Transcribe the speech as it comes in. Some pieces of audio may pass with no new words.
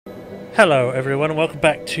Hello everyone and welcome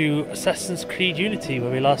back to Assassin's Creed Unity.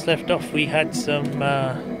 Where we last left off we had some,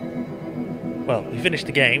 well, we finished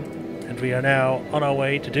the game and we are now on our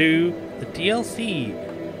way to do the DLC.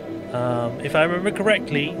 If I remember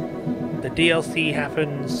correctly, the DLC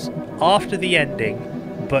happens after the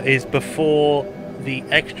ending but is before the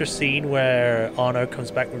extra scene where Arno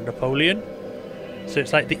comes back with Napoleon. So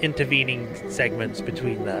it's like the intervening segments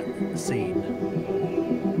between that scene.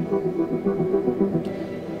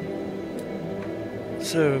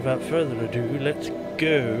 So, without further ado, let's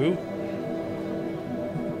go.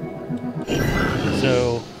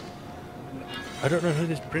 So, I don't know who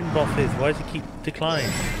this Brinboff is. Why does he keep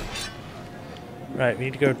declining? Right, we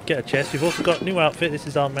need to go get a chest. We've also got a new outfit. This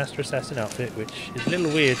is our Master Assassin outfit, which is a little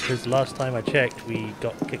weird because last time I checked, we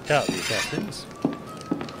got kicked out of the Assassins.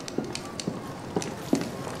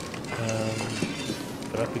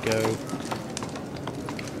 But up we go.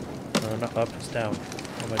 No, not up, it's down.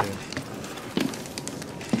 What am I doing?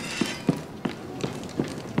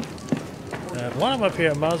 While I'm up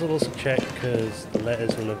here, I might as well also check because the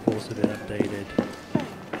letters will have also been updated.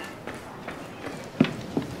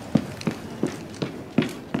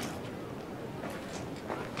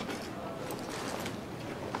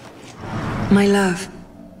 My love,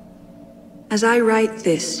 as I write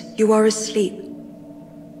this, you are asleep.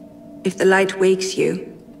 If the light wakes you,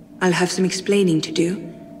 I'll have some explaining to do.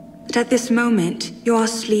 But at this moment, you are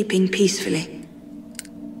sleeping peacefully.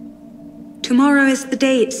 Tomorrow is the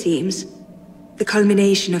day, it seems. The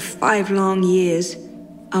culmination of 5 long years,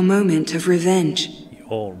 our moment of revenge.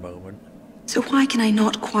 Your moment. So why can I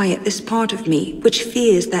not quiet this part of me, which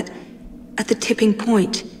fears that, at the tipping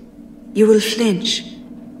point, you will flinch?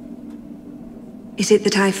 Is it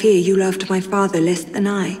that I fear you loved my father less than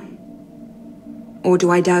I? Or do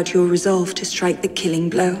I doubt your resolve to strike the killing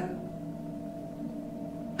blow?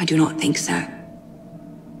 I do not think so.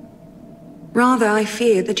 Rather, I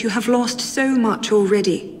fear that you have lost so much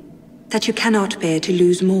already, that you cannot bear to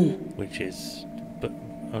lose more. Which is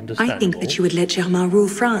understandable. I think that you would let Germain rule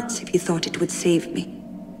France if you thought it would save me.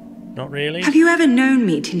 Not really. Have you ever known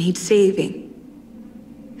me to need saving?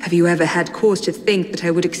 Have you ever had cause to think that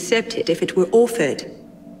I would accept it if it were offered?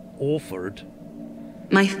 Offered?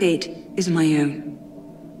 My fate is my own.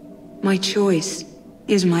 My choice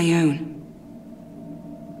is my own.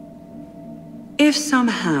 If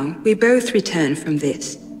somehow we both return from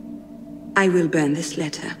this, I will burn this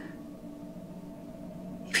letter.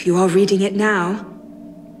 If you are reading it now,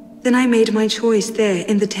 then I made my choice there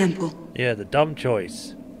in the temple. Yeah, the dumb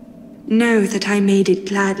choice. Know that I made it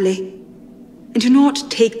gladly, and do not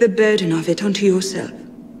take the burden of it onto yourself.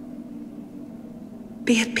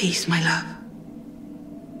 Be at peace, my love,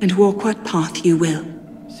 and walk what path you will.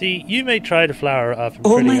 See, you may try to flower up and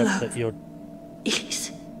Oh, pretty my up love. that you're... Elise.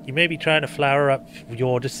 You may be trying to flower up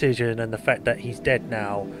your decision and the fact that he's dead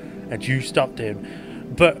now and you stopped him,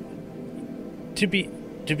 but to be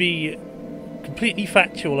completely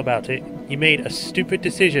factual about it, you made a stupid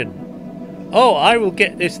decision. Oh, I will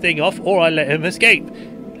get this thing off or I let him escape.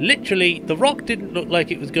 Literally, the rock didn't look like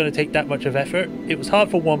it was going to take that much of effort. It was hard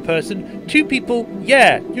for one person. 2 people,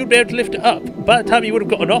 yeah, you'd be able to lift it up. By the time you would have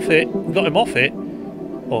got him off it,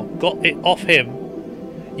 or got it off him,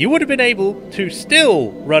 you would have been able to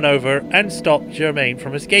still run over and stop Germain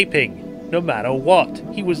from escaping. No matter what.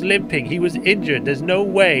 He was limping, he was injured. There's no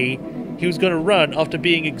way he was going to run after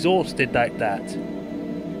being exhausted like that.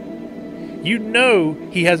 You know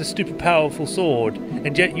he has a stupid powerful sword,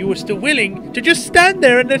 and yet you were still willing to just stand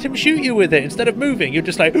there and let him shoot you with it instead of moving. You're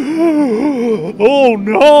just like, oh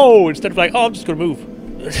no, instead of like, oh, I'm just going to move.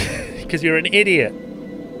 Because you're an idiot.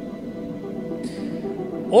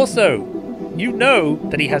 Also, you know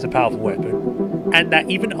that he has a powerful weapon, and that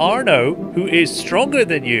even Arno, who is stronger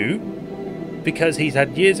than you, because he's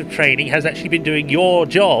had years of training, has actually been doing your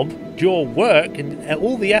job, your work, and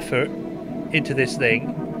all the effort into this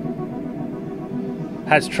thing,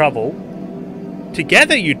 has trouble.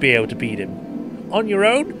 Together you'd be able to beat him. On your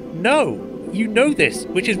own? No. You know this,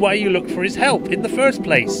 which is why you looked for his help in the first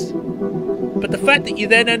place. But the fact that you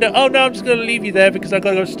then end up, oh no, I'm just going to leave you there because I've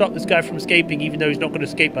got to go stop this guy from escaping, even though he's not going to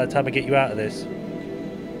escape by the time I get you out of this.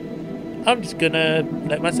 I'm just going to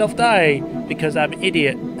let myself die because I'm an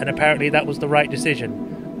idiot, and apparently that was the right decision.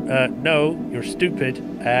 No, you're stupid,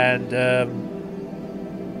 and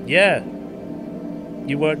yeah,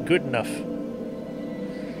 you weren't good enough.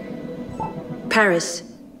 Paris,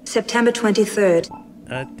 September 23rd.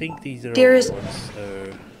 I think these are Dearest... all the ones,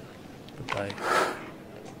 so goodbye.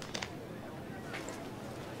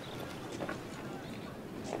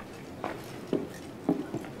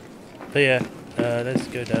 But yeah, let's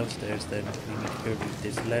go downstairs then. We need to go read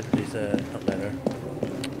this letter, not letter.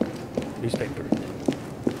 Newspaper.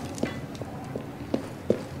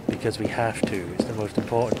 Because we have to. It's the most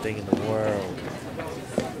important thing in the world.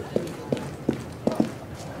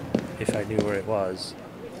 If I knew where it was.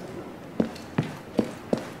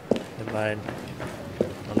 Never mind.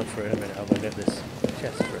 I'll look for it in a minute. I'm gonna get this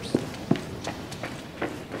chest first.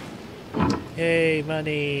 Yay,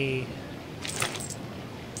 money!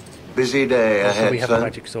 Busy day Also, ahead, we have son. a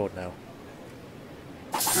magic sword now.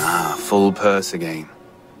 Ah, full purse again.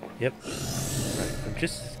 Yep. Right, I'm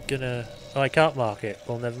just gonna... Oh, I can't mark it.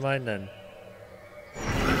 Well, never mind then.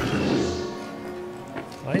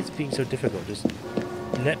 Why is it being so difficult? Just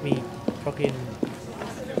let me fucking...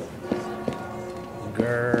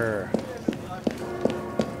 Grrr.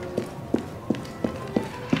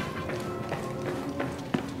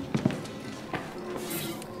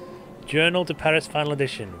 Journal to Paris Final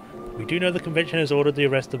Edition. We do know the convention has ordered the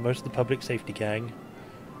arrest of most of the public safety gang,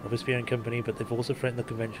 Robespierre and company, but they've also threatened the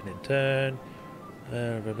convention in turn.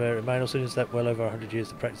 Remind also that well over 100 years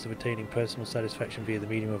the practice of attaining personal satisfaction via the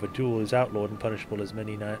medium of a duel is outlawed and punishable as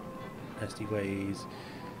many nasty ways.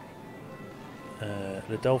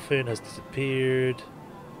 The dolphin has disappeared.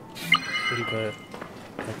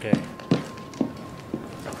 Okay.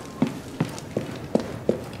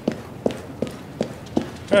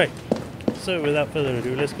 Alright. So, without further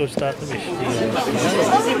ado, let's go start the mission.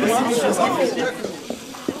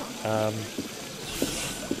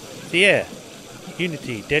 So yeah,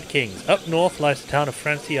 Unity, Dead Kings. Up north lies the town of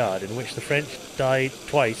Franciard, in which the French died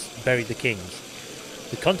twice, buried the kings.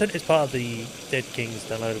 The content is part of the Dead Kings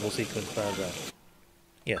downloadable sequence paragraph.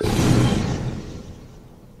 Yes.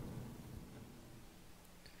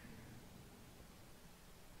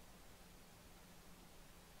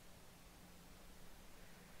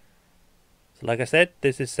 Like I said,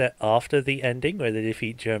 this is set after the ending where they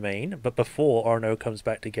defeat Germain, but before Arno comes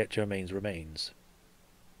back to get Germain's remains.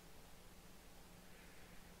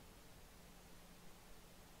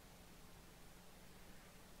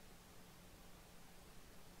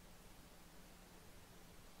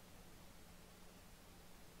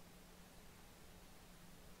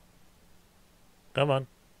 Come on.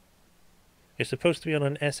 You're supposed to be on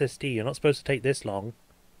an SSD, you're not supposed to take this long.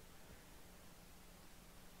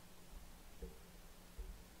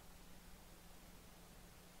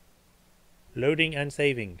 Loading and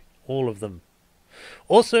saving. All of them.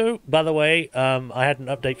 Also, by the way, I had an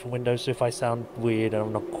update for Windows, so if I sound weird and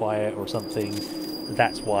I'm not quiet or something,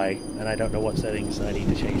 that's why. And I don't know what settings I need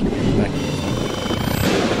to change to get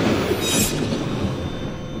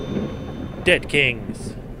back. Dead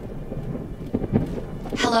Kings.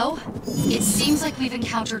 Hello? It seems like we've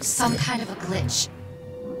encountered some kind of a glitch.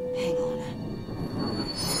 Hang on.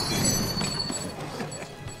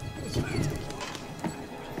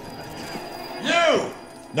 You!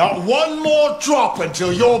 Not one more drop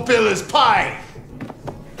until your bill is paid!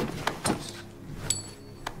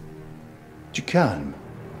 Du calme.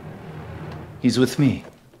 He's with me.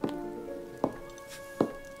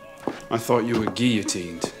 I thought you were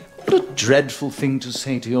guillotined. What a dreadful thing to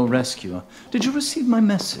say to your rescuer. Did you receive my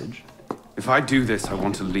message? If I do this, I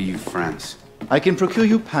want to leave France. I can procure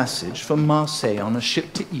you passage from Marseille on a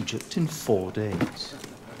ship to Egypt in 4 days.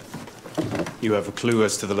 You have a clue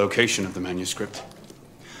as to the location of the manuscript?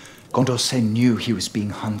 Condorcet knew he was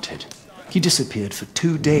being hunted. He disappeared for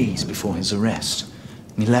 2 days before his arrest.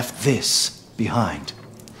 And he left this behind.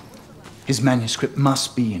 His manuscript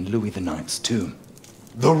must be in Louis IX's tomb.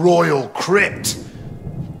 The royal crypt!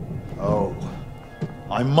 Oh,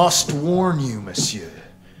 I must warn you, monsieur.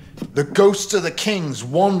 The ghosts of the kings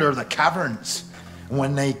wander the caverns. And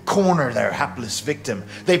when they corner their hapless victim,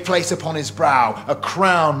 they place upon his brow a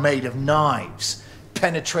crown made of knives,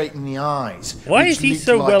 penetrating the eyes. Why which is he leak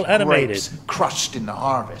so like well animated? grapes crushed in the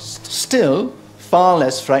harvest. Still, far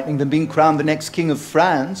less frightening than being crowned the next king of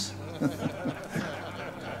France.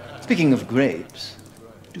 Speaking of grapes,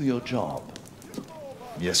 do your job.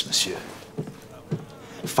 Yes, monsieur.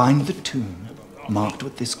 Find the tomb, marked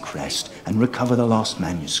with this crest, and recover the lost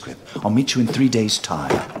manuscript. I'll meet you in 3 days'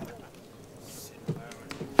 time.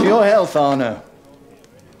 To your health, Arno.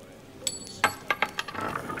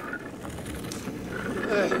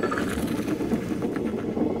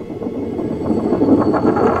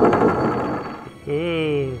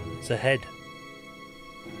 Ooh, it's a head.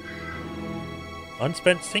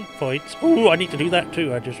 Unspent sync points. Ooh, I need to do that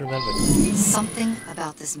too, I just remembered. Something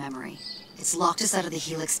about this memory. It's locked us out of the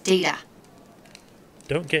Helix data.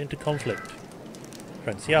 Don't get into conflict.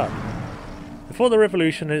 Franciard. Before the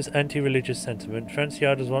revolution and its anti-religious sentiment,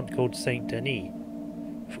 Franciard was once called Saint Denis.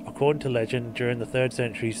 According to legend, during the 3rd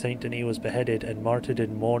century, Saint Denis was beheaded and martyred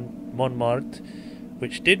in Montmartre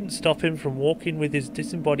which didn't stop him from walking with his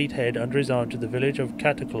disembodied head under his arm to the village of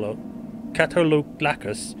Catolacus,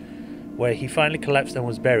 where he finally collapsed and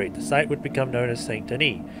was buried. The site would become known as Saint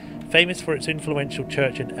Denis, famous for its influential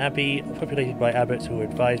church and abbey, populated by abbots who were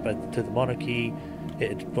advised to the monarchy.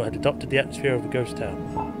 It had adopted the atmosphere of a ghost town.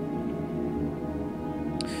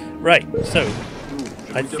 Right, so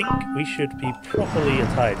I think we should be properly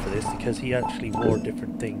attired for this because he actually wore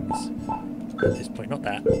different things at this point. Not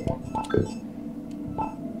that.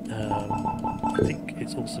 I think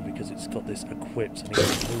it's also because it's got this equipped, so I need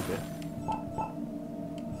to move it.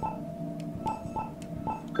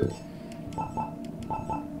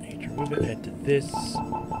 Need to remove it, head to this,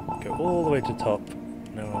 go all the way to the top.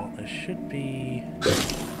 No, there should be...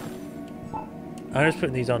 I'm just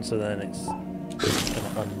putting these on so then it's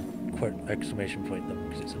gonna unquote exclamation point them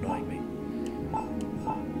because it's annoying me.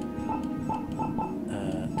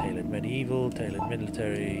 Tailored medieval, tailored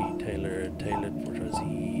military, tailored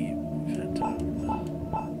bourgeoisie, phantom.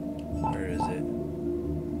 Where is it?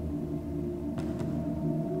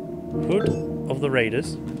 Hood of the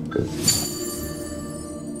Raiders.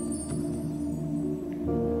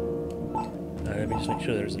 Let me just make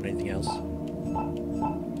sure there isn't anything else.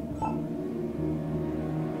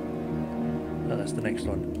 Oh, that's the next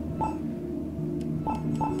one.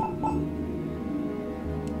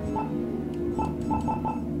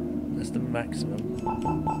 That's the maximum.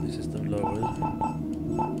 This is the lowest.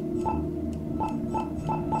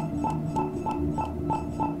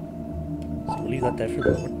 So we'll leave that there for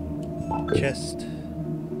the moment. Chest.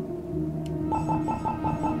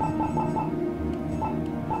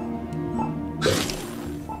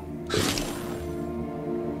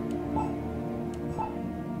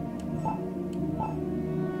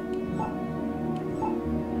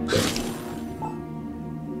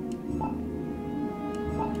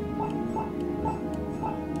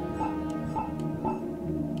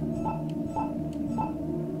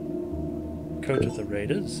 Coat of the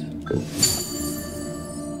Raiders.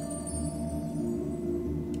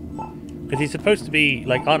 Because he's supposed to be,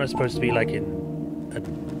 like, Arno's supposed to be, like,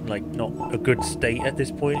 in, like, not a good state at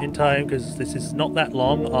this point in time, because this is not that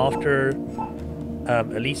long after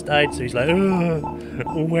Elise died, so he's like,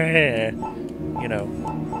 where? You know.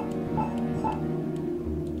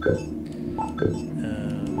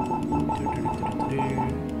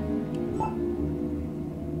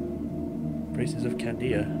 Braces of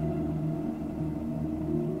Candia.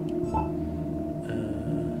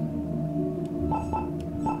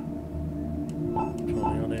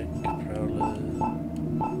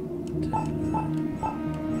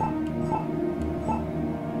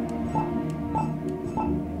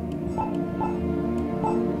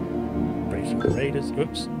 Raiders,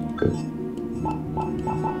 oops.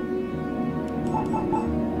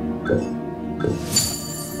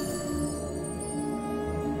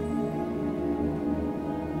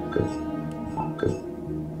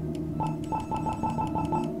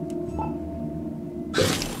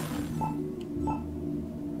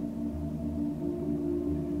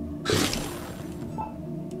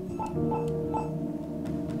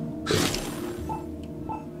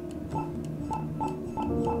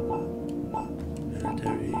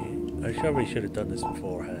 I probably should have done this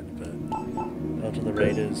beforehand, but out to the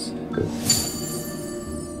Raiders.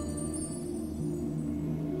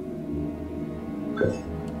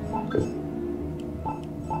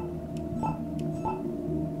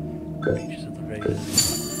 Creatures of the Raiders.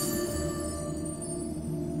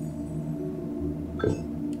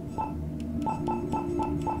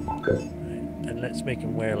 Right. And let's make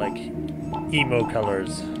him wear like emo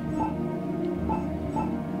colors.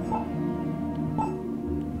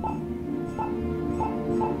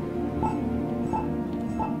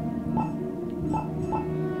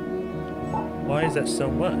 Why is that so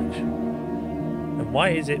much? And why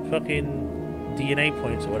is it fucking DNA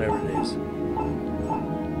points or whatever it is?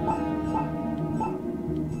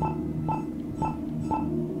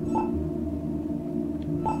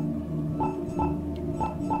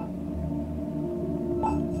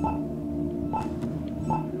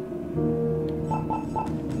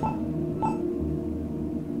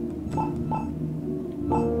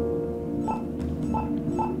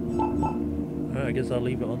 I guess I'll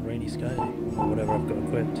leave it on Rainy Sky, or whatever I've got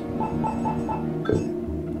equipped.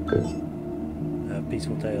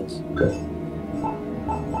 Peaceful Tales.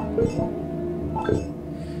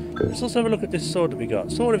 Let's also have a look at this sword that we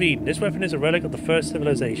got. Sword of Eden. This weapon is a relic of the first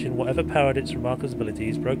civilization. Whatever powered its remarkable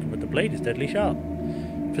abilities, broken, but the blade is deadly sharp.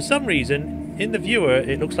 For some reason, in the viewer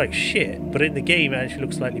it looks like shit, but in the game it actually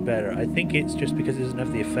looks slightly better. I think it's just because it doesn't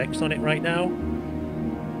have the effects on it right now.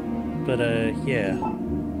 But, yeah.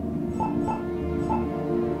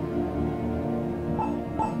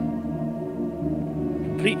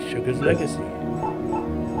 Complete Sugar's legacy.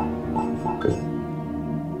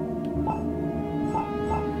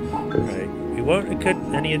 Right, we won't cut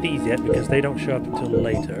any of these yet because they don't show up until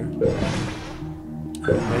later. Wait,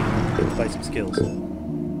 let's buy some skills.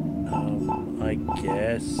 I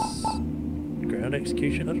guess ground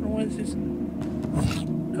execution. I don't know why this is.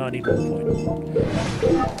 Oh, I need 1 point.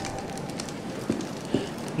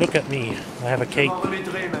 Look at me. I have a cake.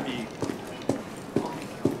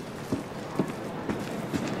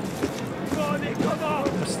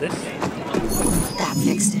 What's this? That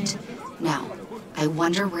fixed it. Now, I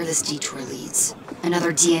wonder where this detour leads.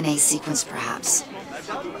 Another DNA sequence, perhaps.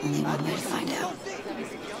 Only one way to find out.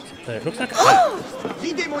 It looks like a hat.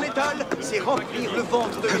 Vider mon étal, c'est remplir le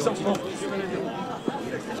ventre de mes enfants.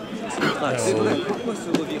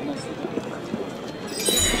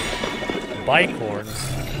 Bicorns.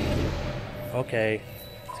 Okay.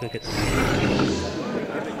 Let's go get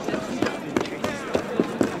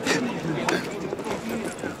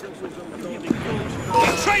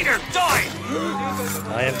Traitor, die!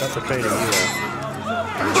 I am not the traitor, you are.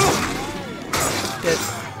 Yes.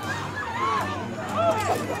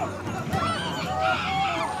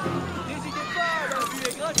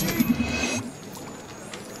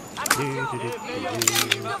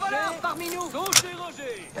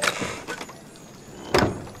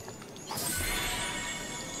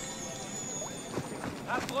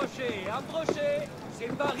 Approchez, approchez!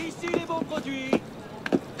 C'est par ici les bons produits!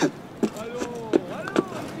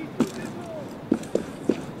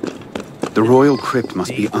 The royal crypt must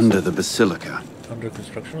be under the basilica. Under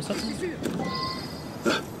construction or something?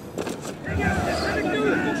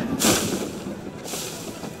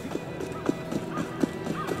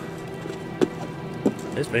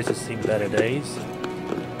 This place has seen better days.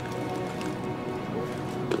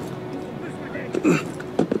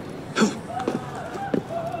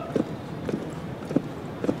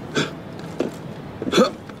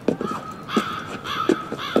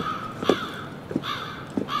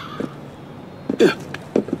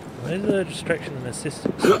 There's a distraction and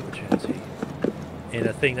assistance opportunity in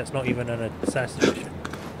a thing that's not even an assassination.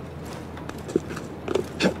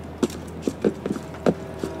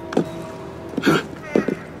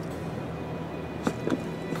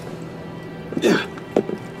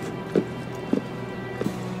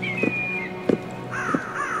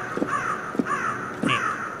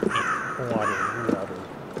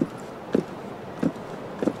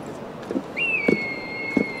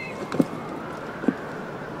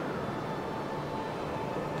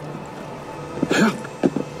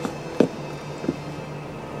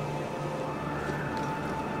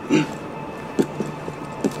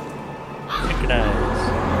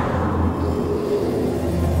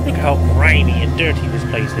 Look how grimy and dirty this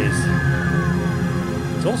place is.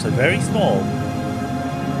 It's also very small.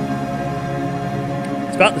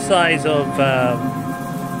 It's about the size of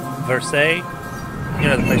Versailles. You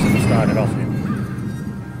know, the place that we started off in.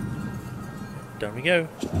 Down we go.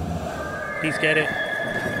 Please get it.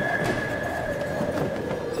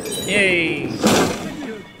 Yay!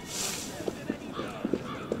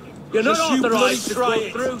 You're not authorized to go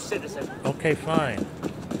through, citizen. Okay, fine.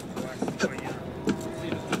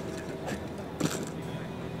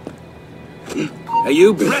 Are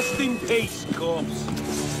you rest in peace, corpse?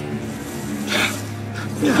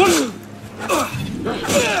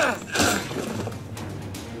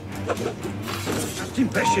 Captain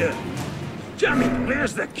Pesher! Damn it,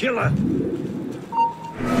 where's the killer?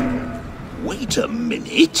 Wait a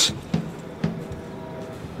minute.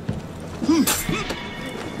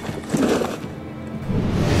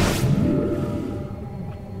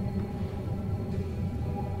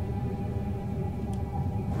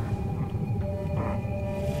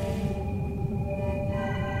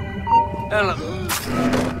 Hello.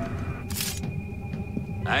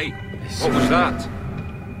 Hey, what was that?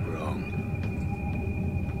 Wrong.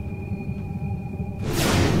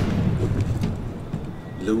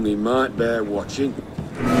 Looney might bear watching.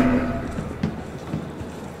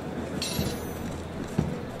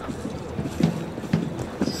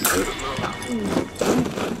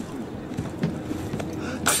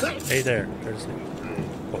 Hey there. There's the...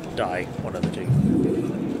 Oh, die. One of the two.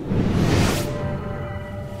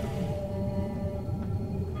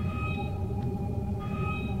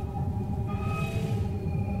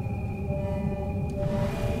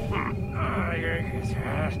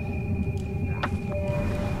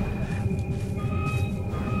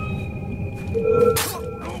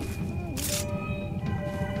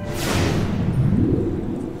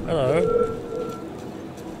 Hello.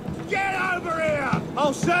 Get over here!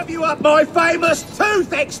 I'll serve you up my famous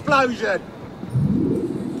tooth explosion!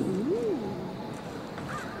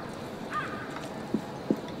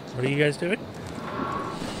 What are you guys doing?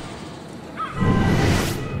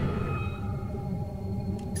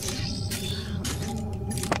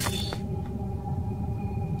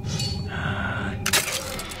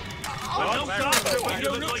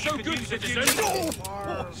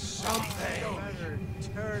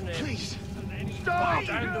 Please, stop!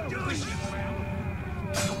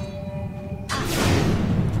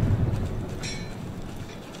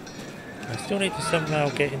 I still need to somehow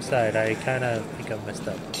get inside. I kind of think I've messed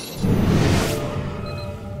up.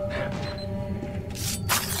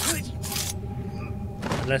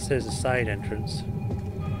 Unless there's a side entrance.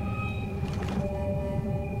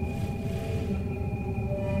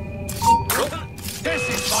 This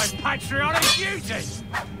is my patriotic duty!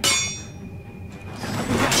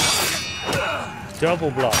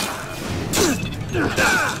 Double block.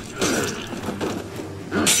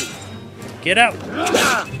 Get out!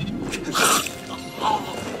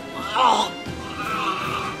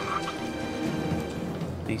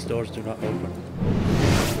 These doors do not open.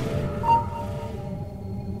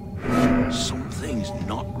 Something's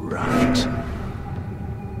not right.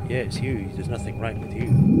 Yeah, it's you. There's nothing right with you.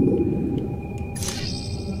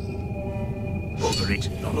 Bugger it.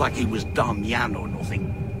 Not like he was Damian or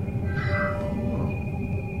nothing.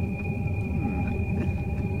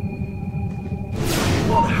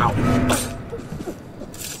 What happened?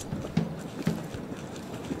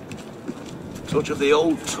 Touch of the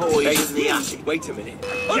old toys in the attic. Wait a minute.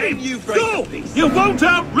 Game, you break Go! the peace. You won't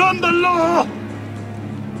outrun the law!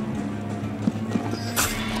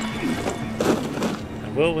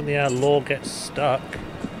 And will when the law gets stuck.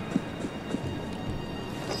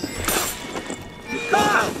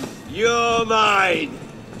 You're mine!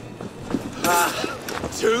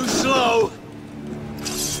 Too slow!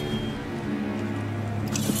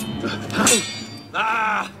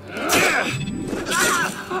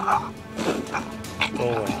 Go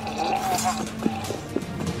away.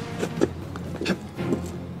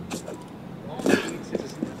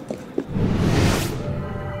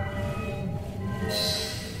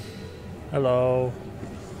 Hello.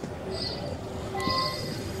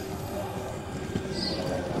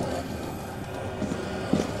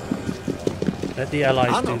 Let the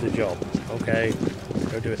allies do the job. Okay,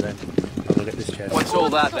 go do it then. I'll look at this chest. What's all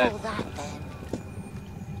that then?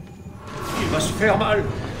 Il va se faire mal.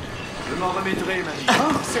 Je m'en remettrai, mamie.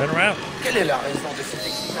 Turn around. Quelle est la raison de cette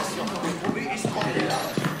excitation? Elle est là.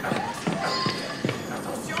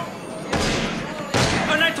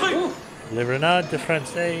 Un intrus! Le renard de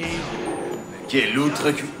français. Quel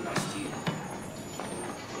outre cul.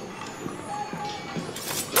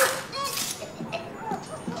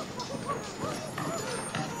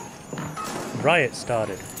 Riot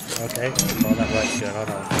started. Okay, while that right's going on,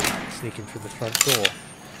 I'll sneak in through the front door.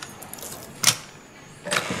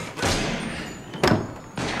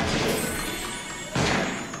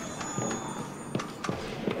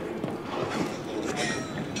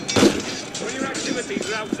 When your activities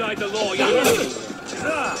are outside the law, you're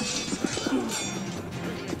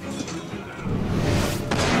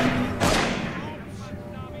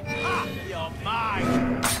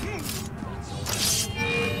mine!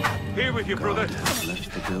 Here with you, brother.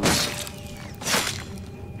 Left the girls.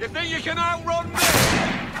 You think you can outrun me?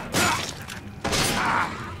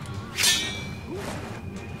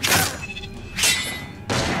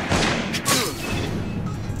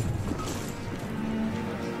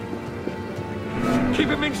 Keep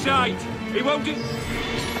him in sight. He won't get...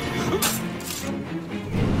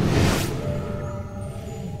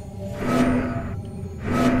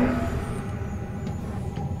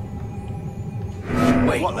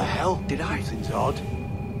 Wait, what the hell did I? Everything's odd.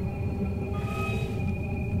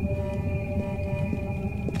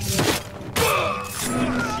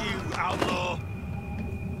 You outlaw!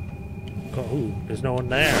 Ooh, there's no one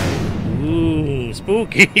there. Ooh,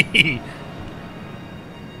 spooky!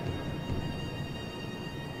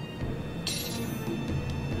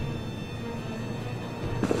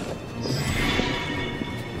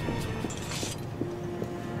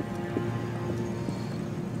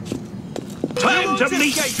 Time to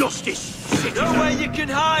meet justice! Nowhere you can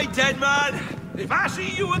hide, dead man! If I see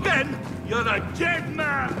you again, you're a dead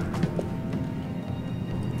man!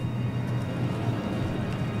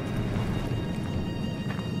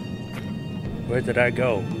 Where did I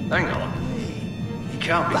go? Hang on. He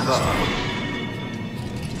can't be far.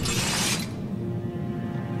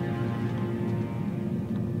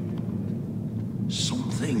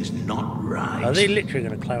 Something's not right. Are they literally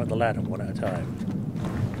going to climb up the ladder one at a time?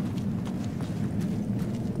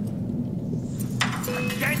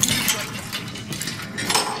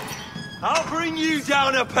 I'll bring you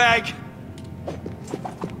down a peg!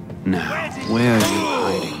 Now, where are you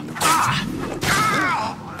hiding?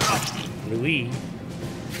 Louis?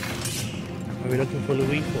 What are we looking for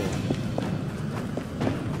Louis for?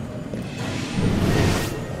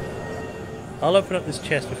 I'll open up this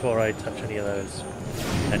chest before I touch any of those.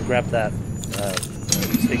 And grab that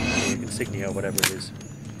insignia or whatever it is.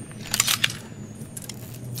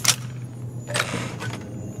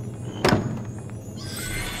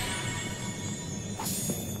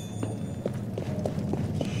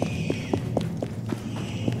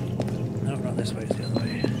 No, not this way, it's the other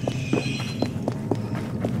way.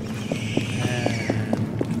 And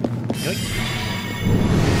yoink.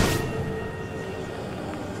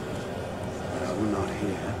 No, not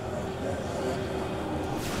here.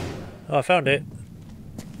 Oh, I found it.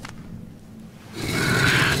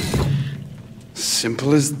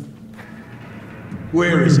 Simple as...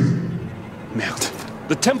 Where is it? Melt.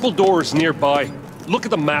 The temple door is nearby. Look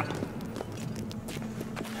at the map.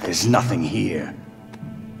 There's nothing here.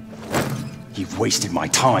 You've wasted my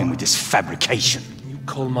time with this fabrication. You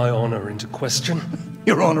call my honor into question?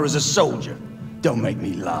 Your honor as a soldier. Don't make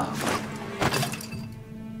me laugh.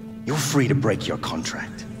 You're free to break your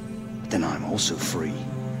contract. But then I'm also free.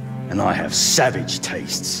 And I have savage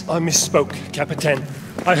tastes. I misspoke, Capitan.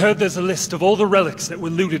 I heard there's a list of all the relics that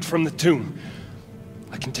were looted from the tomb.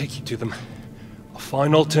 I can take you to them. A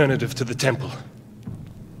fine alternative to the temple.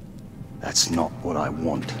 That's not what I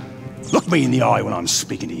want. Look me in the eye when I'm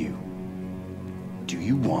speaking to you. Do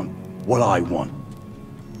you want what I want?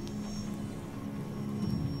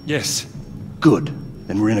 Yes. Good.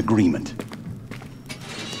 Then we're in agreement.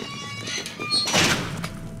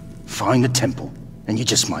 Find the temple, and you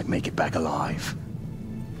just might make it back alive.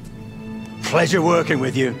 Pleasure working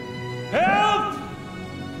with you. Help!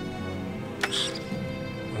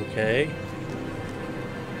 Okay.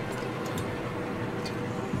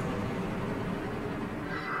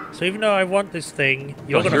 So even though I want this thing,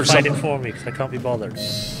 you're going to find it for me because I can't be bothered.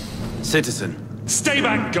 Citizen. Stay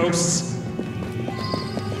back, ghosts!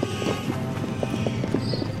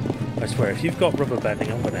 I swear, if you've got rubber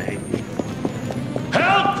banding, I'm going to hate you.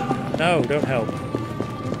 Help! No, don't help.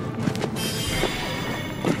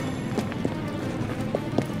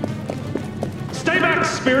 Stay back,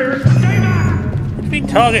 spirit! Stay back! What do you mean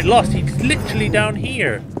target lost? He's literally down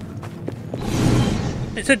here.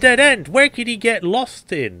 It's a dead end. Where could he get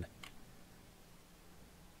lost in?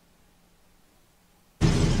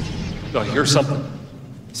 I hear something.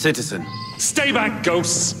 Citizen. Stay back,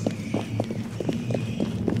 ghosts!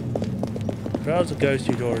 If I was a ghost,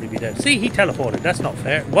 you'd already be dead. See, he teleported. That's not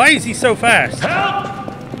fair. Why is he so fast?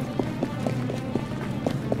 Help!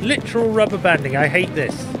 Literal rubber banding. I hate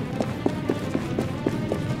this.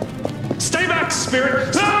 Stay back,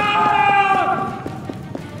 spirit! Ah!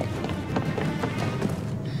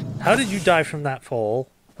 How did you die from that fall?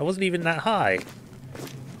 I wasn't even that high.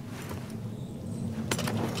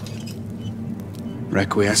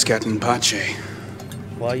 Requiescat in pace.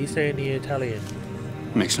 Why are you saying the Italian?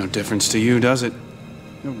 Makes no difference to you, does it?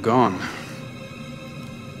 You're gone.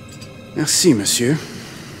 Merci, monsieur.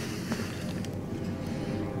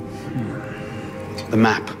 The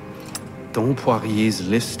map. Don Poirier's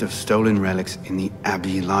list of stolen relics in the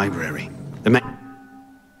Abbey Library.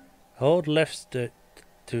 Hold left stick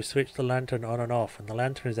to switch the lantern on and off. When the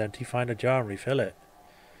lantern is empty, find a jar and refill it.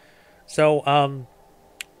 So,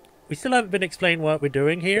 we still haven't been explained what we're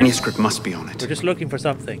doing here. Manuscript must be on it. We're just looking for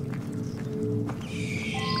something.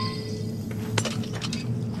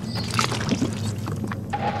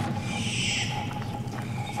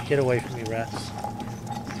 Get away from me, rats.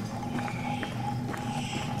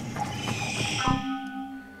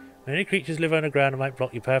 Many creatures live underground and might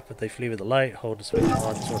block your path, but they flee with the light. Hold the switch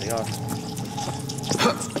on, it's already on.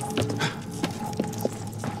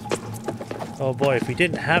 Oh boy, if we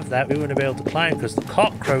didn't have that, we wouldn't be able to climb because the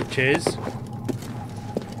cockroaches.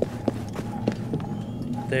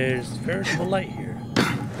 There's veritable light here.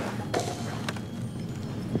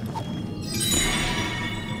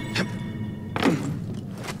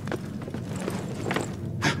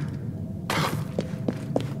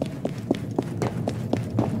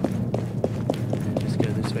 Just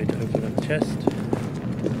go this way to open up the chest.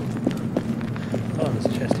 Oh, there's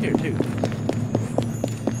a chest here too.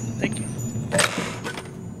 Thank you.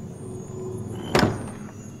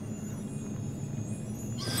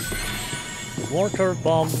 Mortar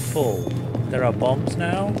bomb full. There are bombs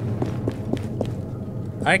now?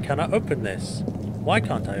 I cannot open this. Why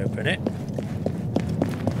can't I open it?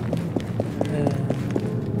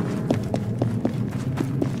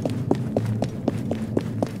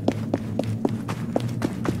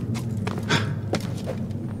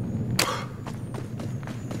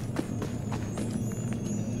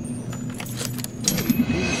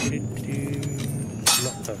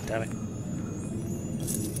 Oh, damn it.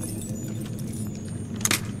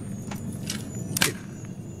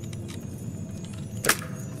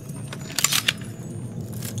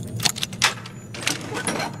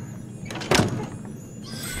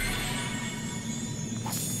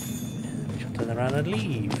 Turn around and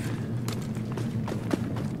leave.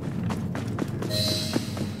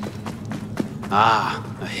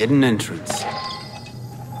 Ah, a hidden entrance.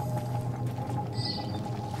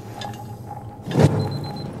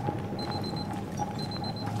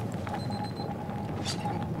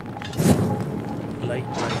 Light.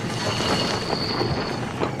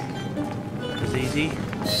 It's easy.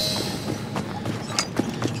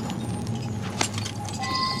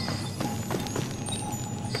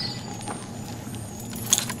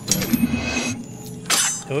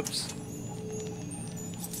 Oops.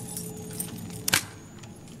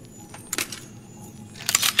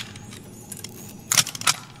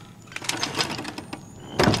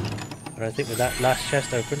 But I think with that last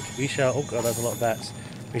chest opened, we shall... Oh god, there's a lot of bats.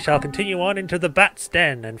 We shall continue on into the bat's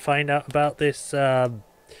den and find out about this... find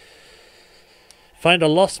a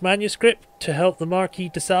lost manuscript to help the Marquis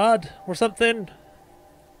de Sade or something.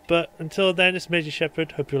 But until then, it's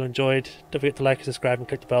Majorshepard. Hope you all enjoyed. Don't forget to like and subscribe and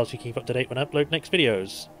click the bell so you can keep up to date when I upload next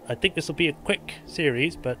videos. I think this will be a quick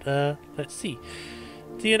series, but let's see.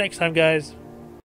 See you next time, guys.